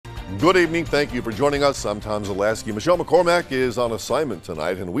Good evening. Thank you for joining us. I'm Tom Zalaski. Michelle McCormack is on assignment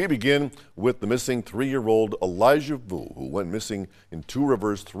tonight, and we begin with the missing 3-year-old Elijah Vue, who went missing in Two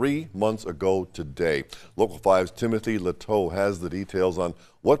Rivers 3 months ago today. Local 5's Timothy Leteau has the details on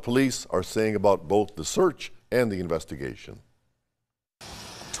what police are saying about both the search and the investigation.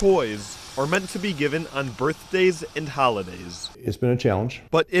 Toys are meant to be given on birthdays and holidays. It's been a challenge.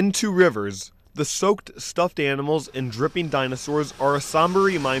 But in Two Rivers, the soaked stuffed animals and dripping dinosaurs are a somber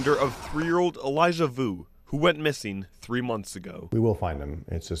reminder of 3-year-old Elijah Vue, who went missing 3 months ago. We will find him.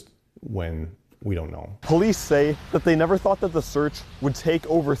 It's just when we don't know. Police say that they never thought that the search would take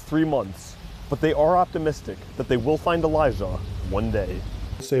over 3 months, but they are optimistic that they will find Elijah one day.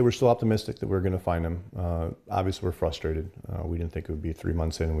 I'd say we're still optimistic that we're going to find him. Obviously, we're frustrated. We didn't think it would be 3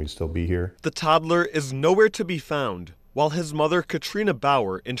 months in and we'd still be here. The toddler is nowhere to be found, while his mother, Katrina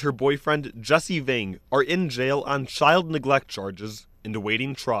Bauer, and her boyfriend, Jesse Vang, are in jail on child neglect charges and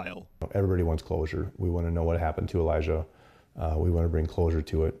awaiting trial. Everybody wants closure. We want to know what happened to Elijah. We want to bring closure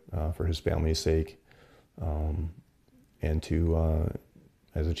to it for his family's sake, and to,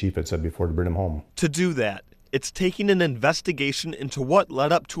 as the chief had said before, to bring him home. To do that, it's taking an investigation into what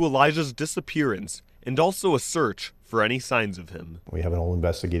led up to Elijah's disappearance and also a search for any signs of him. We have an whole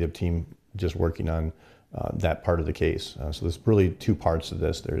investigative team just working on that part of the case. So there's really 2 parts to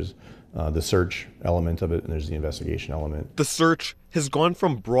this. There's the search element of it, and there's the investigation element. The search has gone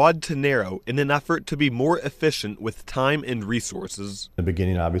from broad to narrow in an effort to be more efficient with time and resources. In the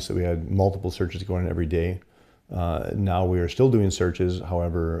beginning, obviously, we had multiple searches going on every day. Now we are still doing searches,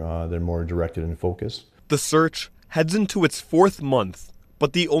 however, they're more directed and focused. The search heads into its 4th month,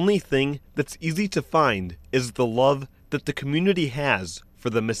 but the only thing that's easy to find is the love that the community has for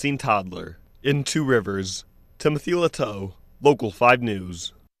the missing toddler. In Two Rivers, Timothy Leteau, Local 5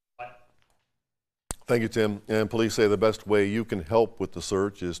 News. Thank you, Tim. And police say the best way you can help with the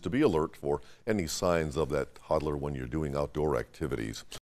search is to be alert for any signs of that toddler when you're doing outdoor activities.